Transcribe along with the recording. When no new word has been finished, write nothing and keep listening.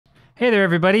Hey there,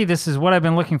 everybody. This is what I've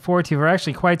been looking forward to for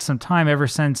actually quite some time, ever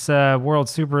since World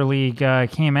Super League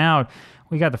came out.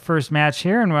 We got the first match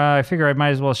here, and I figure I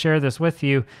might as well share this with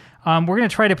you. We're going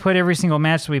to try to put every single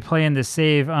match that we play in this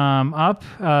save up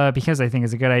because I think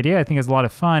it's a good idea. I think it's a lot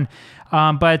of fun.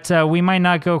 But we might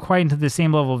not go quite into the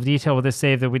same level of detail with this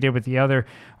save that we did with the other.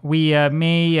 We it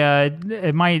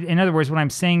might, in other words, what I'm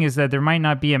saying is that there might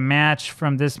not be a match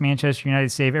from this Manchester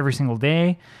United save every single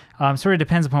day. Sort of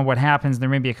depends upon what happens. There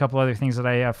may be a couple other things that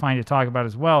I find to talk about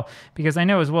as well, because I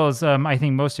know as well as I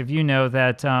think most of you know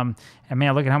that, and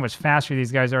man, look at how much faster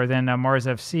these guys are than Mars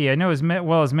FC. I know as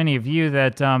well as many of you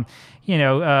that, gameplay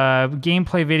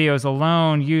videos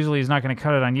alone usually is not going to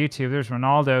cut it on YouTube. There's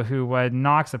Ronaldo who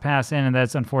knocks the pass in, and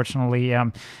that's unfortunately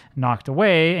knocked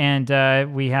away,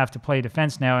 and we have to play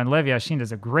defense now, and Lev Yashin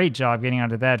does a great job getting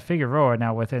onto that. Figueroa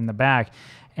now with it in the back.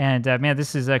 And, man,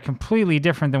 this is completely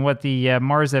different than what the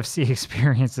Mars FC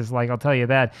experience is like, I'll tell you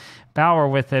that. Bauer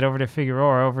with it over to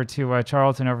Figueroa, over to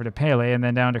Charlton, over to Pele, and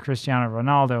then down to Cristiano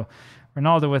Ronaldo.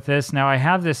 Ronaldo with this. Now, I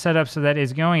have this set up so that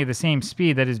it's going at the same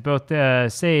speed that is both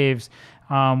saves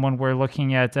when we're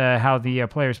looking at how the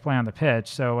players play on the pitch.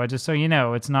 So just so you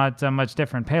know, it's not much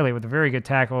different. Pele with a very good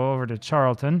tackle over to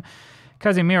Charlton.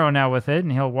 Casemiro now with it,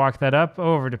 and he'll walk that up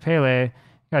over to Pele.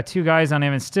 Got two guys on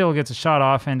him and still gets a shot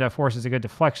off and forces a good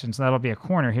deflection. So that'll be a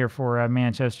corner here for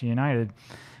Manchester United.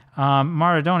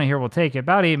 Maradona here will take it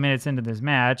about 8 minutes into this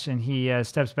match, and he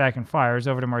steps back and fires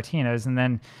over to Martinez. And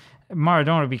then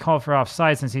Maradona would be called for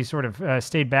offside since he sort of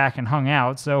stayed back and hung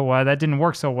out. So that didn't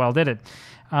work so well, did it?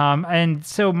 And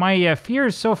so my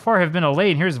fears so far have been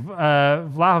allayed. Here's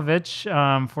Vlahovic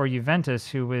for Juventus,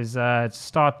 who was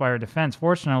stopped by our defense.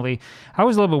 Fortunately, I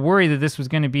was a little bit worried that this was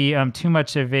going to be too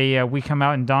much of a we come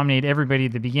out and dominate everybody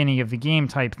at the beginning of the game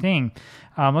type thing.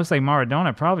 Looks like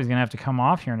Maradona probably is going to have to come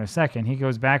off here in a second. He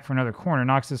goes back for another corner,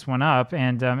 knocks this one up,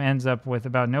 and ends up with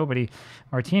about nobody.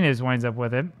 Martinez winds up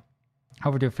with it.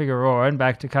 Over to Figueroa and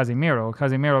back to Casemiro.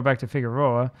 Casemiro back to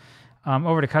Figueroa.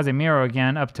 Over to Casemiro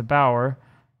again, up to Bauer.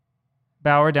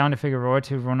 Bauer down to Figueroa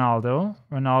to Ronaldo.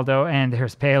 Ronaldo, and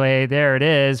there's Pele. There it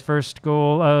is. First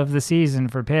goal of the season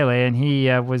for Pele, and he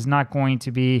was not going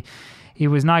to be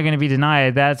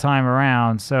denied that time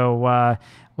around. So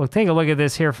we'll take a look at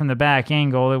this here from the back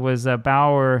angle. It was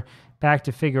Bauer back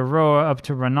to Figueroa, up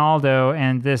to Ronaldo,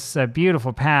 and this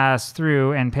beautiful pass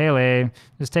through, and Pele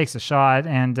just takes a shot,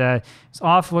 and it's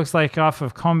off, looks like off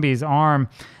of Combi's arm.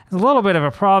 There's a little bit of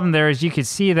a problem there, as you could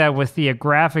see that with the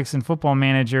graphics in Football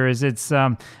Manager, is it's,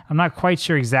 I'm not quite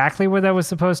sure exactly what that was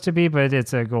supposed to be, but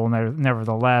it's a goal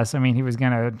nevertheless. I mean, he was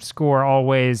going to score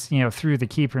always, through the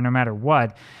keeper no matter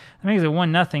what. That makes it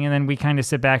 1-0, and then we kind of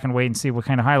sit back and wait and see what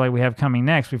kind of highlight we have coming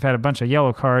next. We've had a bunch of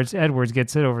yellow cards. Edwards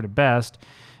gets it over to Best.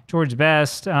 George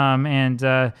Best, and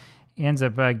he ends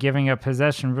up giving up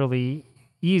possession really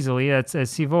easily. That's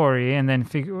Sivori, and then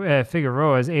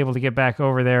Figueroa is able to get back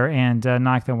over there and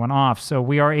knock that one off. So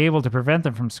we are able to prevent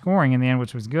them from scoring in the end,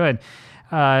 which was good.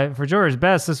 For George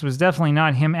Best, this was definitely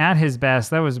not him at his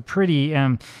best. That was a pretty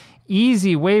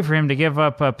easy way for him to give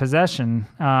up possession.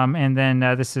 And then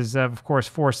this is, of course,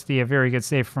 forced the very good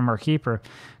save from our keeper.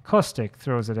 Kostic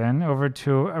throws it in over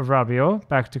to Rabiot,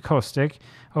 back to Kostic,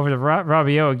 over to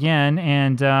Rabiot again,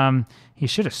 and he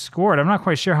should have scored. I'm not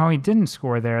quite sure how he didn't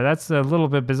score there. That's a little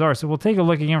bit bizarre. So we'll take a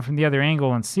look again from the other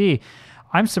angle and see.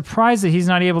 I'm surprised that he's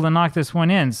not able to knock this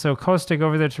one in. So Kostic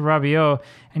over there to Rabiot,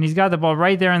 and he's got the ball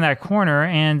right there in that corner,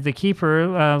 and the keeper,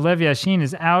 Lev Yashin,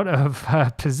 is out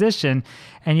of position,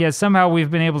 and yet somehow we've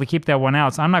been able to keep that one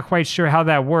out. So I'm not quite sure how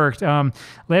that worked. Lev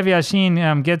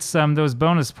Yashin gets those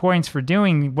bonus points for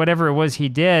doing whatever it was he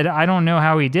did. I don't know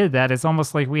how he did that. It's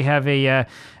almost like we have a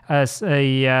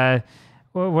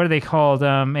what are they called? A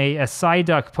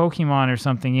Psyduck Pokemon or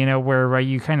something, where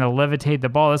you kind of levitate the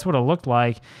ball. That's what it looked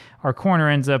like. Our corner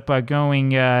ends up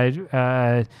going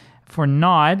for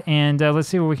naught, and let's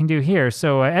see what we can do here.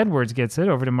 So Edwards gets it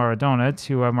over to Maradona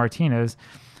to Martinez.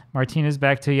 Martinez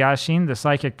back to Yashin, the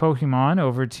psychic Pokemon,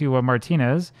 over to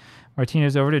Martinez.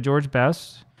 Martinez over to George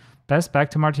Best. Best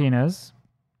back to Martinez.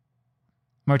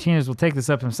 Martinez will take this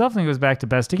up himself and goes back to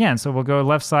Best again. So we'll go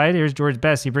left side. Here's George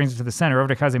Best. He brings it to the center,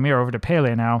 over to Casemiro, over to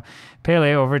Pele now.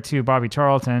 Pele over to Bobby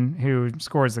Charlton, who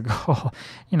scores the goal.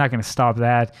 You're not going to stop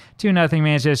that. 2-0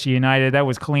 Manchester United. That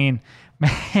was clean.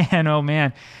 Man, oh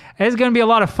man. It's going to be a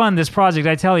lot of fun, this project,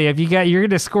 I tell you. If you're going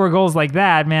to score goals like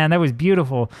that, man, that was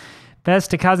beautiful. Pass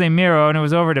to Casemiro, and it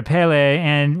was over to Pele.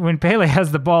 And when Pele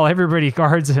has the ball, everybody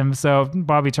guards him. So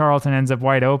Bobby Charlton ends up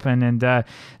wide open and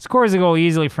scores a goal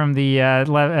easily from the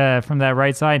from that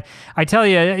right side. I tell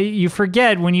you, you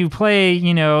forget when you play,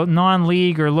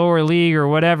 non-league or lower league or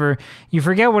whatever, you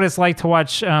forget what it's like to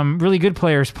watch really good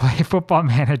players play Football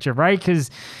Manager, right?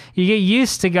 Because you get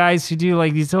used to guys who do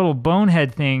like these total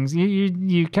bonehead things.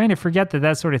 You kind of forget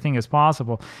that sort of thing is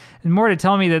possible. And more to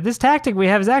tell me that this tactic we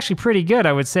have is actually pretty good,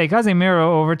 I would say. Casemiro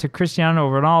over to Cristiano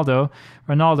Ronaldo.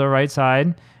 Ronaldo right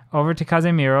side. Over to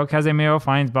Casemiro. Casemiro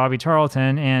finds Bobby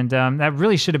Charlton, and that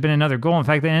really should have been another goal. In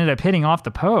fact, they ended up hitting off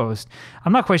the post.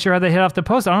 I'm not quite sure how they hit off the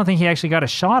post. I don't think he actually got a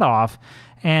shot off,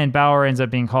 and Bauer ends up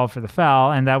being called for the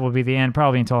foul, and that will be the end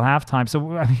probably until halftime.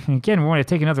 So, again, we want to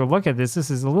take another look at this.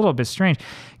 This is a little bit strange.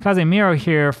 Casemiro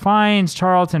here finds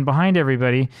Charlton behind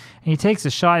everybody, and he takes a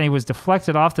shot, and he was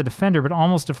deflected off the defender, but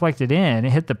almost deflected in.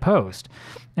 It hit the post.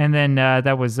 And then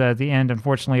that was the end,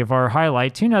 unfortunately, of our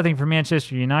highlight. 2-0 for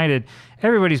Manchester United.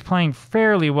 Everybody's playing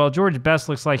fairly well. George Best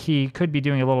looks like he could be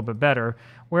doing a little bit better.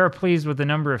 We're pleased with the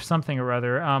number of something or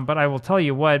other. But I will tell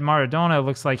you what, Maradona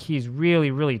looks like he's really,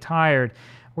 really tired.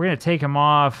 We're going to take him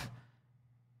off.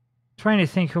 Trying to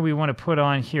think who we want to put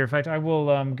on here. In fact, I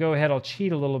will go ahead. I'll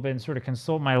cheat a little bit and sort of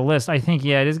consult my list. I think,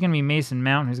 it is going to be Mason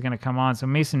Mount who's going to come on. So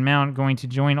Mason Mount going to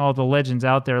join all the legends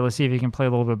out there. Let's see if he can play a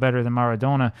little bit better than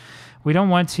Maradona. We don't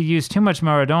want to use too much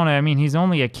Maradona. I mean, he's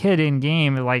only a kid in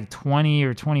game, like 20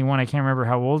 or 21. I can't remember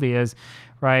how old he is,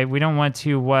 right? We don't want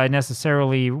to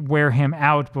necessarily wear him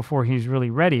out before he's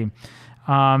really ready.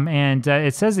 And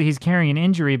it says that he's carrying an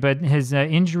injury, but his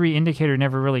injury indicator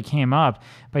never really came up.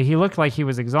 But he looked like he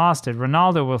was exhausted.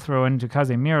 Ronaldo will throw into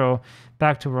Casemiro,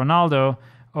 back to Ronaldo,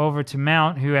 over to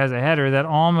Mount, who has a header that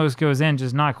almost goes in,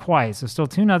 just not quite. So still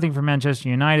 2-0 for Manchester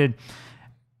United.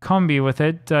 Combi with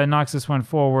it, knocks this one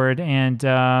forward, and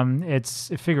it's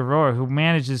Figueroa who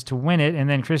manages to win it, and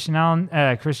then Cristiano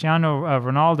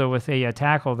Ronaldo with a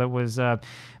tackle that was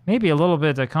maybe a little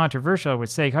bit controversial, I would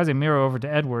say. Casemiro over to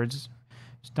Edwards.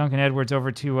 Duncan Edwards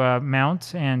over to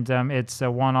Mount, and it's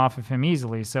one off of him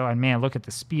easily. So, and man, look at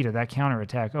the speed of that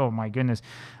counterattack. Oh, my goodness.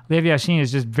 Lev Yashin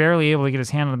is just barely able to get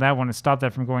his hand on that one and stop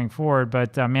that from going forward.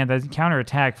 But, man, that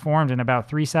counterattack formed in about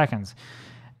 3 seconds.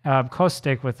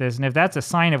 Kostic with this, and if that's a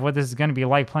sign of what this is going to be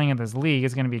like playing in this league,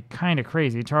 it's going to be kind of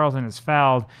crazy. Charlton is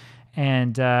fouled,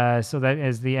 and so that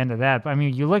is the end of that. But, I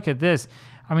mean, you look at this.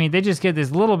 I mean, they just get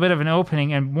this little bit of an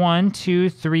opening, and 1, 2,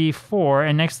 3, 4,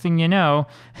 and next thing you know,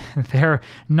 they're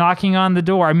knocking on the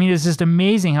door. I mean, it's just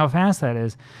amazing how fast that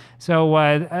is. So,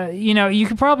 you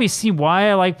can probably see why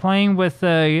I like playing with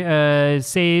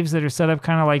saves that are set up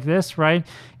kind of like this, right?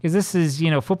 Because this is,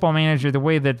 Football Manager the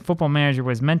way that Football Manager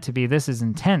was meant to be. This is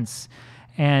intense,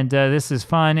 and this is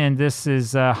fun, and this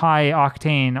is high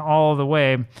octane all the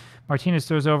way. Martinez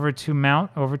throws over to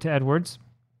Mount, over to Edwards.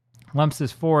 Lumps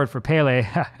this forward for Pele.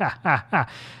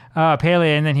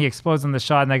 Pele, and then he explodes on the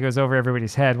shot, and that goes over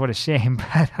everybody's head. What a shame.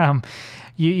 But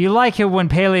you like it when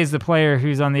Pele is the player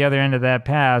who's on the other end of that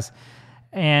pass.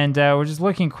 And we're just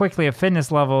looking quickly at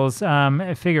fitness levels.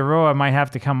 Figueroa might have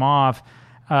to come off.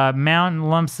 Mount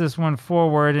lumps this one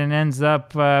forward and ends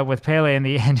up with Pele in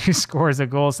the end, who scores a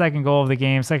goal. Second goal of the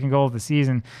game, second goal of the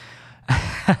season.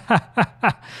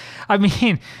 I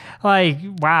mean, like,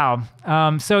 wow.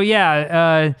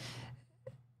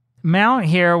 Mount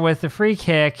here with the free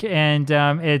kick, and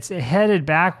it's headed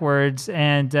backwards,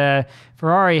 and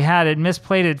Ferrari had it,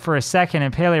 misplayed it for a second,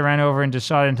 and Pele ran over and just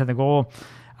shot into the goal.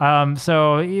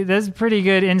 So that's pretty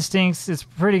good instincts. It's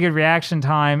pretty good reaction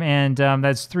time, and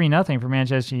that's 3-0 for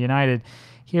Manchester United.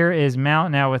 Here is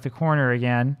Mount now with the corner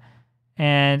again,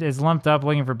 and is lumped up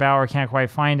looking for Bauer, can't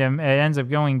quite find him. It ends up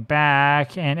going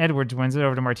back, and Edwards wins it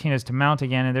over to Martinez to Mount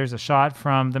again, and there's a shot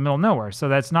from the middle of nowhere. So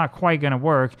that's not quite going to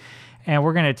work. And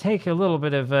we're going to take a little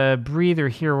bit of a breather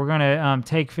here. We're going to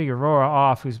take Figueroa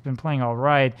off, who's been playing all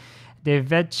right. De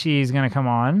Vecchi is going to come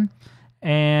on.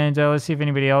 And let's see if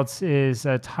anybody else is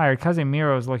tired.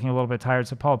 Casemiro is looking a little bit tired,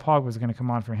 so Paul Pogba is going to come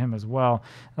on for him as well.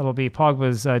 That'll be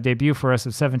Pogba's debut for us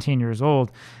at 17 years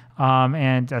old.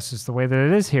 And that's just the way that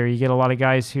it is here. You get a lot of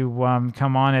guys who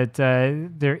come on at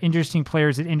they're interesting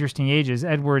players at interesting ages.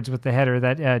 Edwards with the header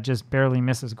that just barely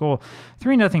misses goal.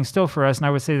 3-0 still for us, and I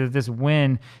would say that this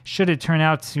win, should it turn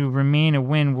out to remain a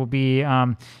win, will be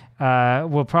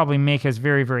will probably make us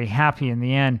very, very happy in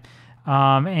the end.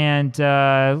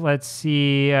 Let's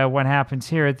see what happens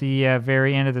here at the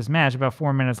very end of this match. About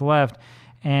 4 minutes left.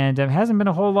 And it hasn't been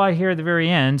a whole lot here at the very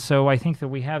end, so I think that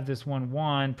we have this one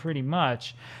won pretty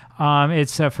much.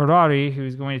 It's Ferrari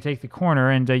who's going to take the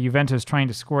corner, and Juventus trying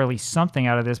to score at least something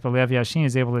out of this, but Lev Yashin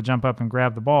is able to jump up and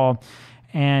grab the ball.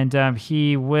 And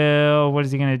he will, what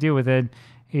is he going to do with it?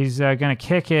 He's going to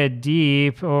kick it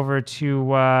deep over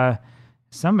to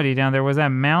somebody down there. Was that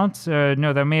Mount?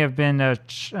 No, that may have been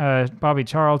Bobby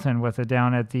Charlton with it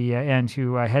down at the end,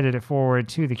 who headed it forward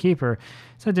to the keeper.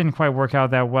 So it didn't quite work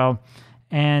out that well.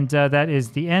 And that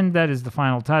is the end. That is the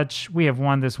final touch. We have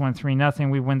won this one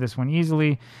 3-0. We win this one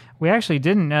easily. We actually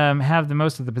didn't have the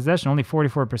most of the possession, only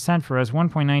 44% for us,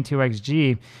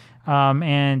 1.92 XG.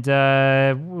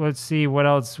 And let's see what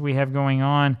else we have going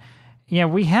on. Yeah,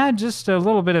 we had just a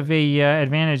little bit of a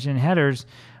advantage in headers,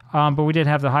 but we did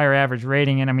have the higher average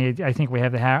rating. And I mean, I think we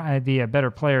have the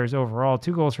better players overall.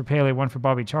 2 goals for Pele, 1 for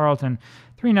Bobby Charlton,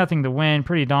 3-0 to win.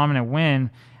 Pretty dominant win.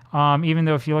 Even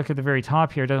though if you look at the very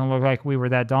top here, it doesn't look like we were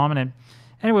that dominant.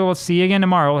 Anyway, we'll see you again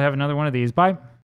tomorrow. We'll have another one of these. Bye.